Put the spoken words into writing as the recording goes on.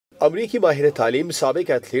अमरीकी माहिर तालीम, साबिक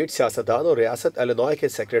एथलीट, सियासतदान और रियासत इलिनॉय के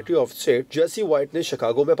secretary of state JC white ने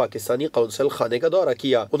शिकागो में पाकिस्तानी कौंसल खाने का दौरा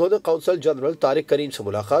किया। उन्होंने कौंसल जनरल तारिक करीम से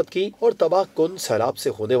मुलाकात की और तबाहकुन सैलाब से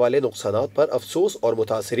होने वाले नुकसानात पर अफसोस और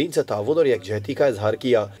मुतासरीन से ताउन और यकजहती का इजहार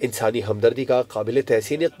किया। इंसानी हमदर्दी का काबिल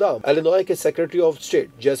तहसीन इक़दाम। इलिनॉय के secretary of state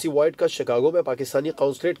JC white का शिकागो में पाकिस्तानी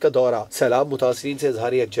कौंसलेट का दौरा। सैलाब मुतासरीन से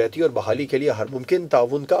इजहार यकजहती और बहाली के लिए हर मुमकिन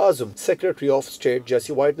ताउन का आज़म। Secretary of state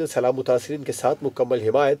JC white ने सैलाब मुतासरीन के साथ मुकम्मल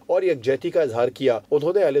हिमायत और यकजहती का इजहार किया।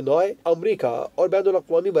 उन्होंने इलिनॉय, अमरीका और बैनुल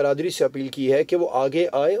अक़वामी बरादरी से अपील की है कि वो आगे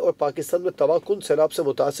आए और पाकिस्तान में तबाहकुन सैलाब से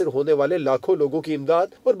मुतासिर होने वाले लाखों लोगों की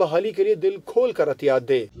इमदाद और बहाली के लिए दिल खोल कर अतियात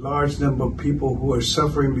दे। Large number of people who are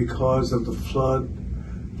suffering because of the flood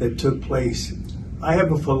that took place. I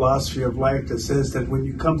have a philosophy of life that says that when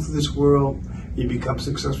you come to this world, you become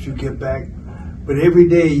successful, you give back, but every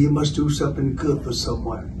day you must do something good for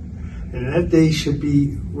someone. And that day should be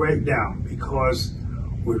right now, because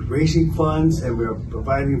we're raising funds and we're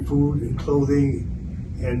providing food and clothing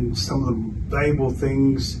and some of the valuable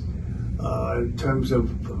things in terms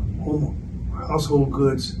of household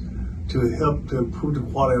goods to help to improve the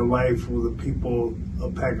quality of life for the people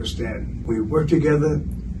of Pakistan. We work together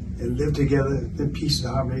and live together, then peace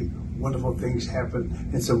and harmony, wonderful things happen,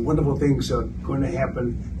 and some wonderful things are going to happen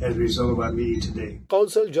as a result of our meeting today.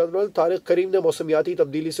 Consul general Tariq करीम ने मौसमियाती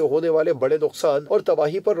तब्दीली से होने वाले बड़े नुकसान और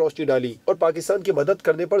तबाही पर रोशनी डाली और पाकिस्तान की मदद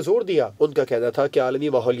करने पर जोर दिया। उनका कहना था कि आलमी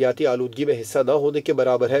माहौलियाती आलूदगी में हिस्सा न होने के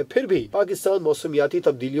बराबर है, फिर भी पाकिस्तान मौसमियाती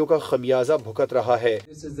तब्दीलियों का खमियाजा भुगत रहा है।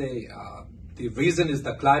 The reason is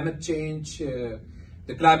the climate change,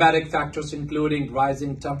 the climatic factors including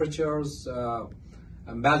rising temperatures,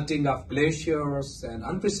 melting of glaciers and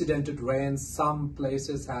unprecedented rains. Some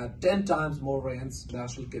places had 10 times more rains.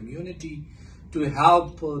 National community to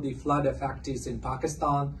help the flood affectees in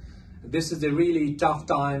Pakistan. This is a really tough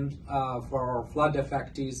time for flood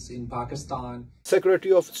affectees in Pakistan.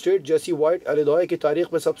 Secretary of state JC white Illinois की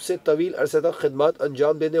तारीख में सबसे तवील अरसे तक खिदमत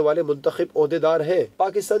अंजाम देने वाले मुंतखब ओहदेदार हैं।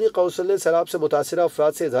 पाकिस्तानी कौंसिल ने सैलाब से मुतासिरा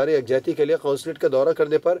अफराद से इजहार यकजहती के लिए कौंसलेट का दौरा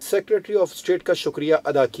करने पर सेक्रेटरी ऑफ स्टेट का शुक्रिया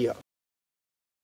अदा किया।